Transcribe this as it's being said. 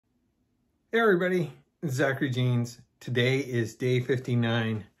Hey everybody, it's Zachary Jeans. Today is day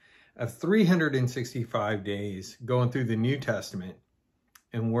 59 of 365 days going through the New Testament,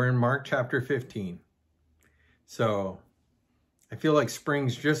 and we're in Mark chapter 15. So I feel like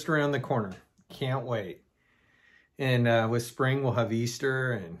spring's just around the corner. Can't wait. And with spring we'll have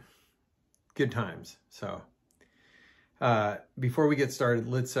Easter and good times. So before we get started,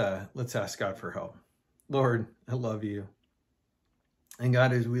 let's ask God for help. Lord, I love you. And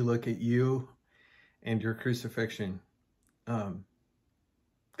God, as we look at you and your crucifixion, God,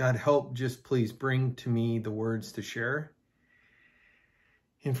 help just please bring to me the words to share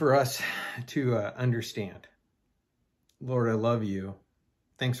and for us to understand. Lord, I love you.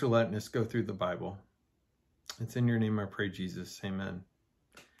 Thanks for letting us go through the Bible. It's in your name I pray, Jesus. Amen.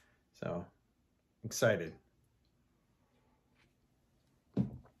 So, excited.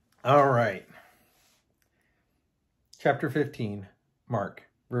 All right. Chapter 15. Mark,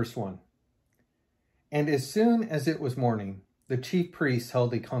 verse 1. And as soon as it was morning, the chief priests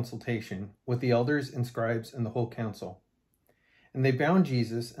held a consultation with the elders and scribes and the whole council. And they bound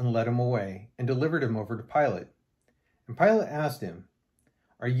Jesus and led him away and delivered him over to Pilate. And Pilate asked him,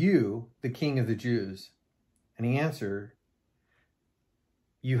 "Are you the king of the Jews?" And he answered,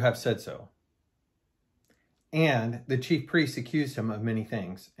 "You have said so." And the chief priests accused him of many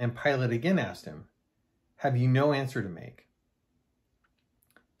things. And Pilate again asked him, "Have you no answer to make?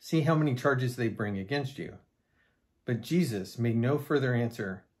 See how many charges they bring against you." But Jesus made no further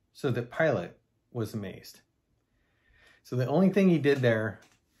answer, so that Pilate was amazed. So the only thing he did there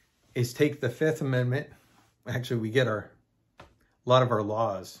is take the Fifth Amendment. Actually, we get a lot of our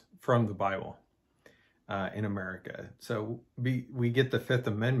laws from the Bible in America. So we get the Fifth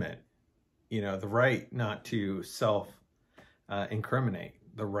Amendment, you know, the right not to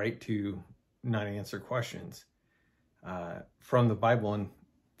self-incriminate, the right to not answer questions from the Bible and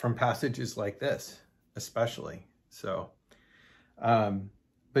from passages like this, especially. So,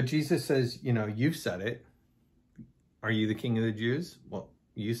 but Jesus says, you know, you've said it. Are you the king of the Jews? Well,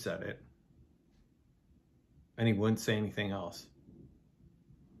 you said it. And he wouldn't say anything else.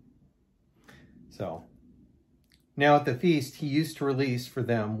 So, now at the feast, he used to release for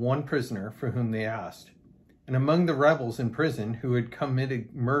them one prisoner for whom they asked. And among the rebels in prison who had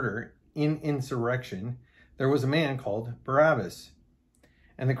committed murder in insurrection, there was a man called Barabbas.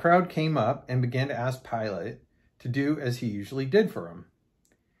 And the crowd came up and began to ask Pilate to do as he usually did for him.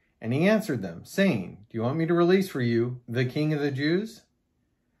 And he answered them, saying, "Do you want me to release for you the king of the Jews?"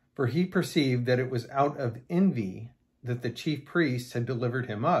 For he perceived that it was out of envy that the chief priests had delivered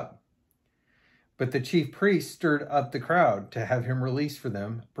him up. But the chief priests stirred up the crowd to have him release for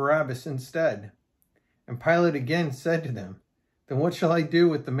them Barabbas instead. And Pilate again said to them, "Then what shall I do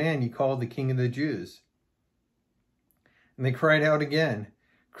with the man you call the king of the Jews?" And they cried out again,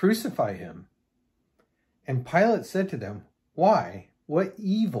 "Crucify him." And Pilate said to them, "Why? What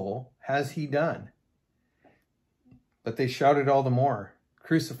evil has he done?" But they shouted all the more,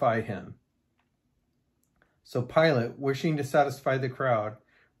 "Crucify him." So Pilate, wishing to satisfy the crowd,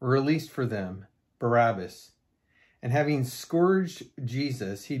 released for them Barabbas. And having scourged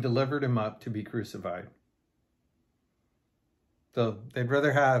Jesus, he delivered him up to be crucified. So they'd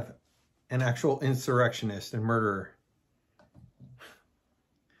rather have an actual insurrectionist and murderer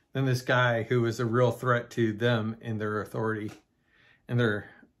than this guy who was a real threat to them and their authority and their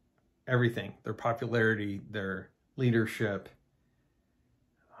everything, their popularity, their leadership.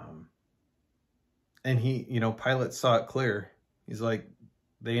 And he, you know, Pilate saw it clear. He's like,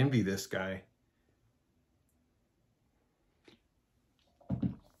 they envy this guy.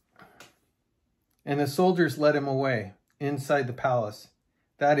 And the soldiers led him away inside the palace,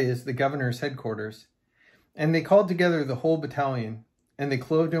 that is, the governor's headquarters. And they called together the whole battalion. And they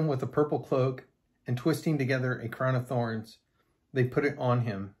clothed him with a purple cloak, and twisting together a crown of thorns, they put it on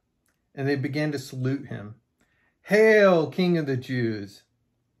him. And they began to salute him. "Hail, King of the Jews!"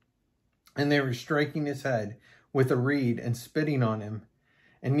 And they were striking his head with a reed and spitting on him,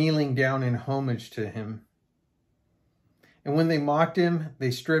 and kneeling down in homage to him. And when they mocked him,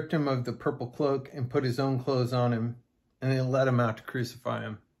 they stripped him of the purple cloak and put his own clothes on him, and they led him out to crucify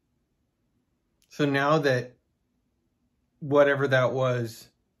him. So now that whatever that was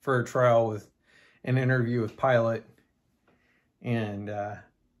for a trial with an interview with Pilate and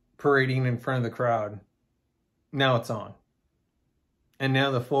parading in front of the crowd, now it's on. And now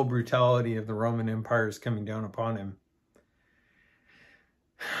the full brutality of the Roman Empire is coming down upon him.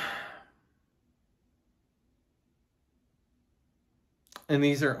 And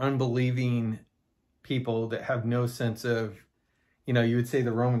these are unbelieving people that have no sense of, you know, you would say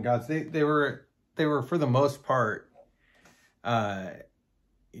the Roman gods, they were for the most part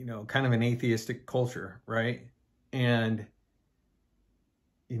you know, kind of an atheistic culture, right? And,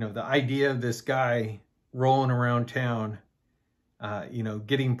 you know, the idea of this guy rolling around town, you know,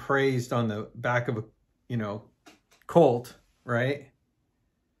 getting praised on the back of a, you know, colt, right?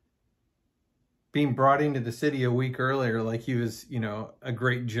 Being brought into the city a week earlier like he was, you know, a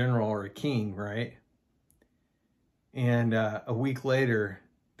great general or a king, right? And a week later,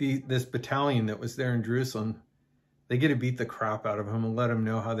 this battalion that was there in Jerusalem, they get to beat the crap out of him and let him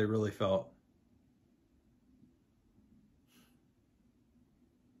know how they really felt.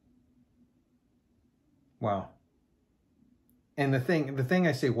 Wow. And the thing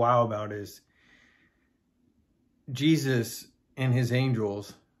I say wow about is Jesus and his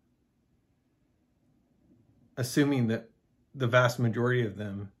angels, assuming that the vast majority of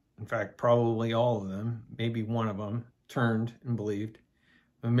them, in fact, probably all of them, maybe one of them turned and believed,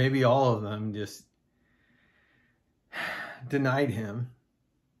 but maybe all of them just denied him.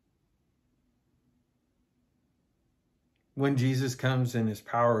 When Jesus comes in his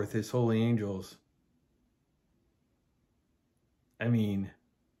power with his holy angels, I mean,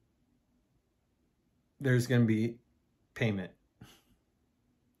 there's going to be payment.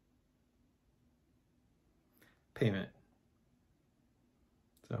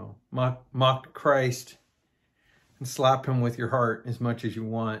 So mock Christ and slap him with your heart as much as you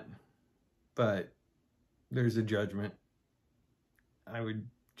want, but there's a judgment. I would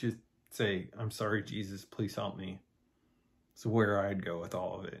just say, I'm sorry, Jesus, please help me. It's where I'd go with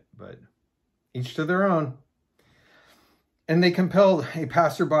all of it, but each to their own. And they compelled a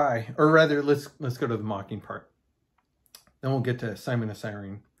passerby, or rather, let's go to the mocking part. Then we'll get to Simon of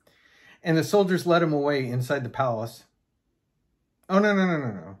Cyrene. And the soldiers led him away inside the palace. Oh,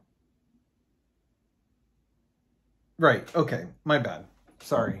 no. Right, okay, my bad.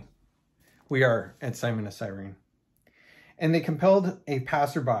 Sorry. We are at Simon of Cyrene. And they compelled a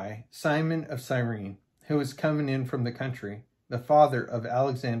passerby, Simon of Cyrene, who was coming in from the country, the father of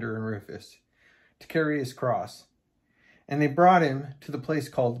Alexander and Rufus, to carry his cross. And they brought him to the place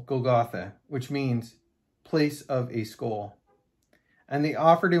called Golgotha, which means place of a skull. And they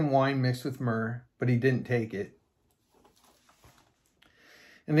offered him wine mixed with myrrh, but he didn't take it.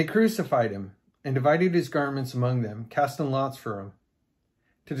 And they crucified him and divided his garments among them, casting lots for him,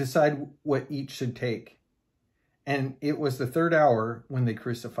 to decide what each should take. And it was the 3rd hour when they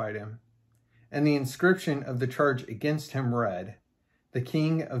crucified him. And the inscription of the charge against him read, "The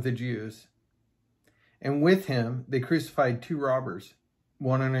King of the Jews." And with him they crucified 2 robbers,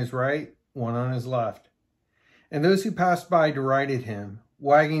 one on his right, one on his left. And those who passed by derided him,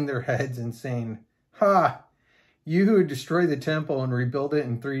 wagging their heads and saying, "Ha! You who would destroy the temple and rebuild it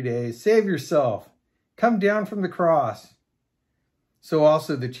in 3 days, save yourself. Come down from the cross." So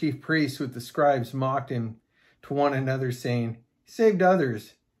also the chief priests with the scribes mocked him to one another, saying, "He saved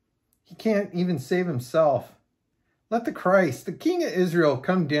others. He can't even save himself. Let the Christ, the King of Israel,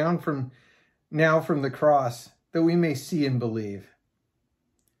 come down from the cross, that we may see and believe."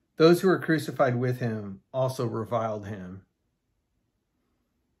 Those who were crucified with him also reviled him.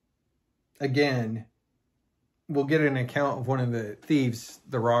 Again, we'll get an account of one of the thieves,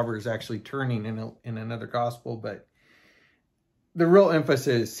 the robbers, actually turning in another gospel, but the real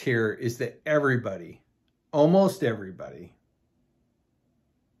emphasis here is that everybody, almost everybody,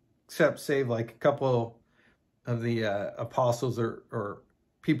 except save like a couple of the apostles or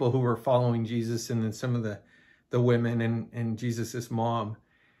people who were following Jesus, and then some of the women and Jesus's mom,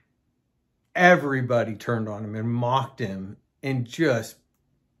 everybody turned on him and mocked him, and just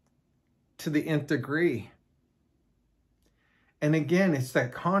to the nth degree. And again, it's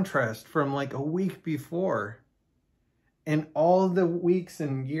that contrast from like a week before and all the weeks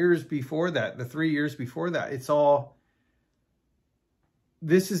and years before that, the 3 years before that. It's all,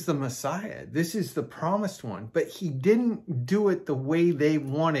 this is the Messiah. This is the promised one. But he didn't do it the way they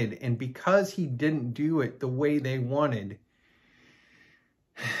wanted. And because he didn't do it the way they wanted,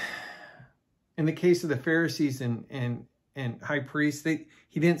 in the case of the Pharisees and high priests,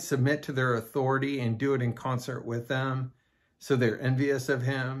 he didn't submit to their authority and do it in concert with them. So they're envious of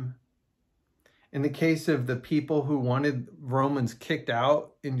him. In the case of the people who wanted Romans kicked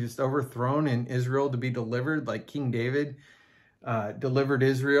out and just overthrown and Israel to be delivered, like King David delivered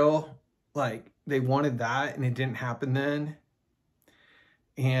Israel, like they wanted that and it didn't happen then.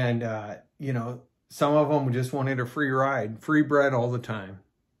 And, you know, some of them just wanted a free ride, free bread all the time.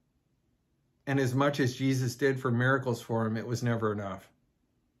 And as much as Jesus did for miracles for him, it was never enough.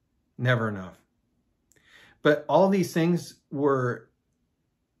 Never enough. But all these things were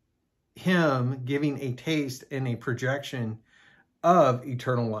him giving a taste and a projection of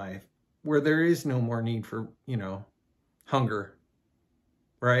eternal life, where there is no more need for, you know, hunger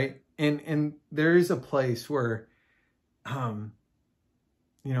right? And there is a place where,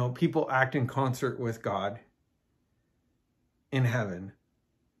 people act in concert with God in heaven.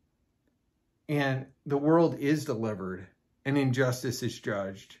 And the world is delivered and injustice is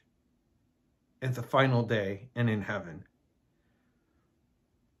judged at the final day and in heaven.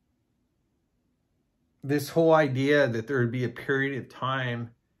 This whole idea that there would be a period of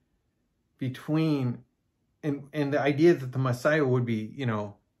time between, and the idea that the Messiah would be,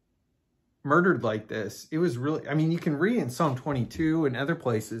 murdered like this, it was really, you can read in Psalm 22 and other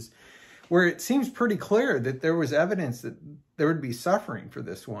places where it seems pretty clear that there was evidence that there would be suffering for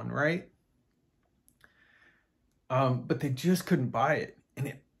this one, right? But they just couldn't buy it. And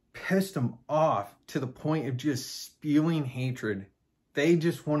it pissed them off to the point of just spewing hatred. They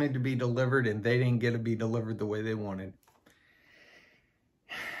just wanted to be delivered, and they didn't get to be delivered the way they wanted.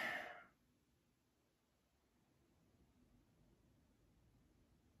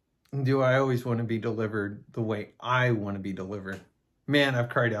 Do I always want to be delivered the way I want to be delivered? Man, I've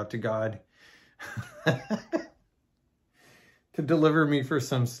cried out to God to deliver me for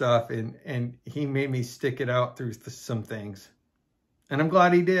some stuff, and he made me stick it out through some things. And I'm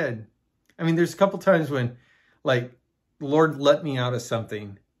glad he did. There's a couple times when, like, the Lord let me out of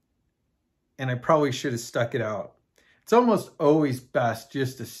something, and I probably should have stuck it out. It's almost always best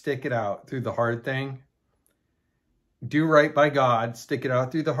just to stick it out through the hard thing. Do right by God, stick it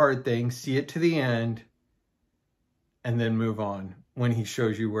out through the hard thing, see it to the end, and then move on when he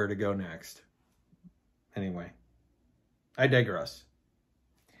shows you where to go next. Anyway, I digress.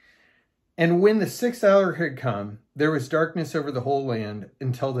 And when the 6th hour had come, there was darkness over the whole land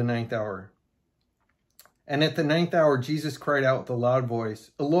until the 9th hour. And at the 9th hour, Jesus cried out with a loud voice,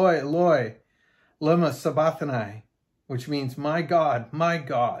 Eloi, Eloi, lema sabachthani, which means, my God,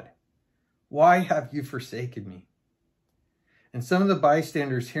 why have you forsaken me? And some of the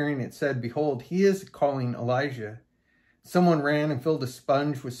bystanders hearing it said, behold, he is calling Elijah. Someone ran and filled a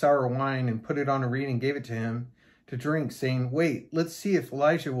sponge with sour wine and put it on a reed and gave it to him to drink, saying, wait, let's see if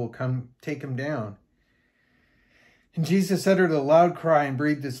Elijah will come take him down. And Jesus uttered a loud cry and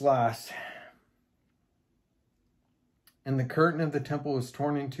breathed his last. And the curtain of the temple was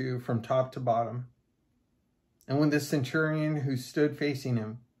torn in two from top to bottom. And when the centurion who stood facing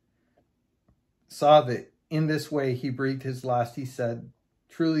him saw that in this way he breathed his last, he said,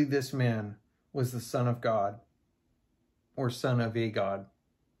 truly this man was the Son of God, or son of a God.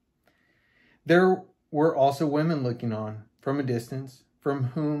 There were also women looking on from a distance, from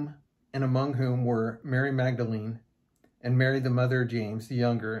whom and among whom were Mary Magdalene, and Mary the mother of James the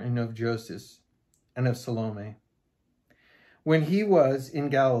younger, and of Joseph, and of Salome. When he was in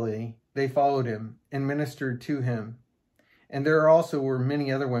Galilee, they followed him and ministered to him. And there also were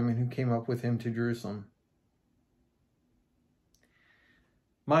many other women who came up with him to Jerusalem.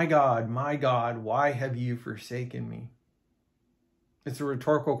 My God, why have you forsaken me? It's a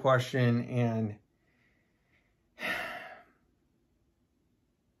rhetorical question, and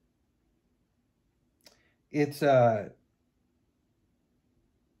it's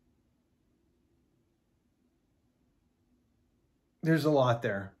there's a lot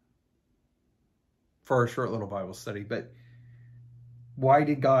there for our short little Bible study, but why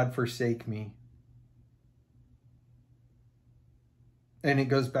did God forsake me? And it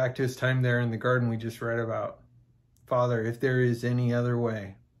goes back to his time there in the garden we just read about. Father, if there is any other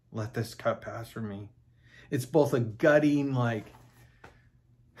way, let this cup pass from me. It's both a gutting,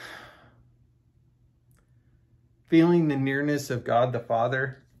 feeling the nearness of God the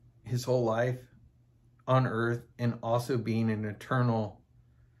Father his whole life on earth, and also being an eternal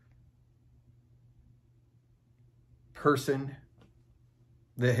person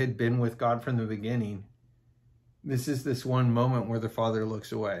that had been with God from the beginning. This is this one moment where the Father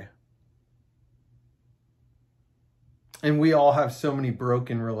looks away. And we all have so many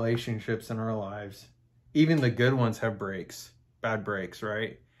broken relationships in our lives. Even the good ones have breaks, bad breaks,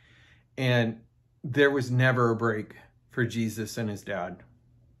 right? And there was never a break for Jesus and his dad.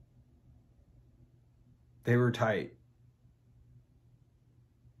 They were tight.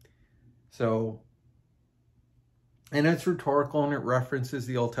 So, and it's rhetorical and it references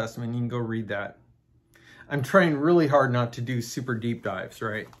the Old Testament. You can go read that. I'm trying really hard not to do super deep dives,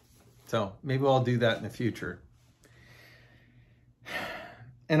 right? So maybe I'll do that in the future.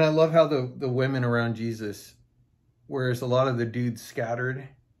 And I love how the women around Jesus, whereas a lot of the dudes scattered,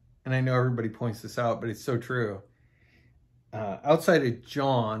 and I know everybody points this out, but it's so true. Outside of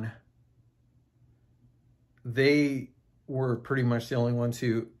John, they were pretty much the only ones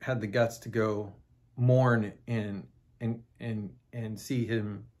who had the guts to go mourn and see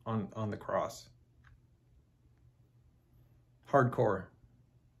him on the cross. Hardcore.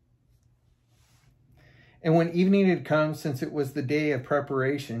 And when evening had come, since it was the day of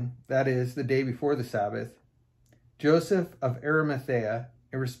preparation, that is, the day before the Sabbath, Joseph of Arimathea,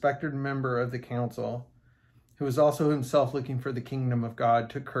 a respected member of the council, who was also himself looking for the kingdom of God,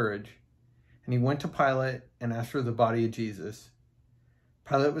 took courage, and he went to Pilate and asked for the body of Jesus.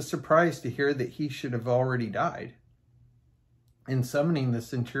 Pilate was surprised to hear that he should have already died. And summoning the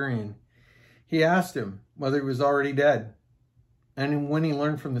centurion, he asked him whether he was already dead. And when he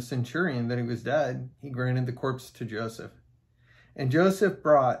learned from the centurion that he was dead, he granted the corpse to Joseph. And Joseph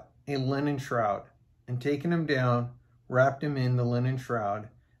brought a linen shroud, and taking him down, wrapped him in the linen shroud,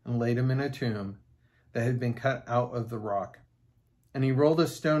 and laid him in a tomb that had been cut out of the rock. And he rolled a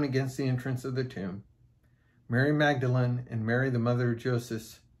stone against the entrance of the tomb. Mary Magdalene and Mary, the mother of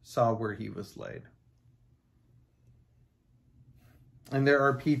Joseph, saw where he was laid. And there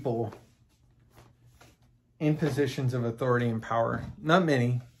are people in positions of authority and power. Not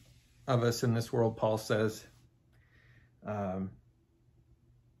many of us in this world, Paul says. But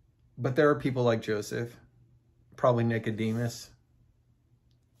there are people like Joseph, probably Nicodemus.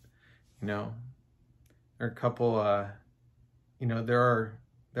 You know, there are a couple, you know, there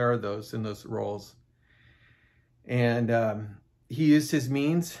are those in those roles. And he used his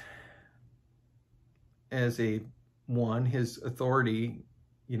means as his authority,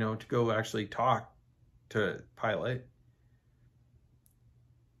 you know, to go actually talk to Pilate,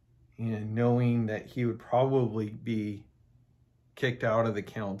 and knowing that he would probably be kicked out of the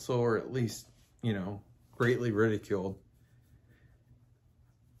council, or at least, you know, greatly ridiculed.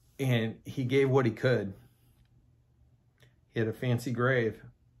 And he gave what he could. He had a fancy grave,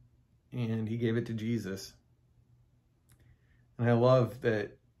 and he gave it to Jesus. And I love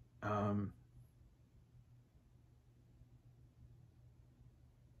that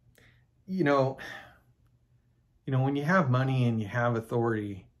you know, when you have money and you have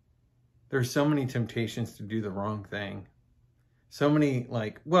authority, there's so many temptations to do the wrong thing. So many,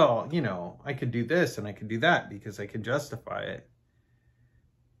 like, well, you know, I could do this and I could do that because I can justify it.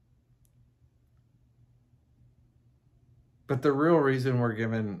 But the real reason we're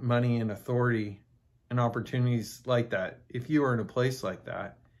given money and authority and opportunities like that, if you are in a place like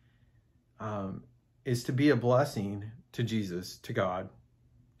that, is to be a blessing to Jesus, to God,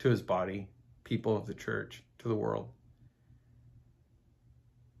 to his body, people of the church, to the world.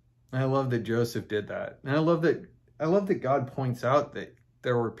 And I love that Joseph did that. And I love that God points out that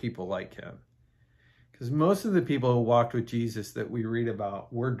there were people like him. Because most of the people who walked with Jesus that we read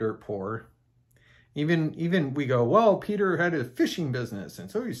about were dirt poor. Even we go, well, Peter had a fishing business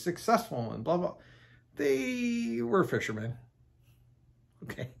and so he's successful and blah, blah. They were fishermen.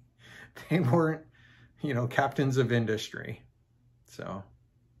 Okay. They weren't, you know, captains of industry. So,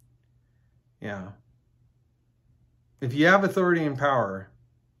 yeah. If you have authority and power,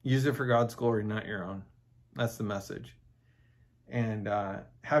 use it for God's glory, not your own. That's the message. And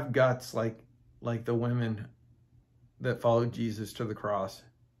have guts like the women that followed Jesus to the cross.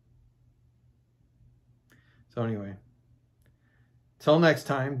 So anyway, till next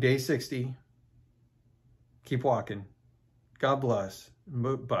time, day 60. Keep walking. God bless.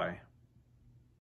 Bye.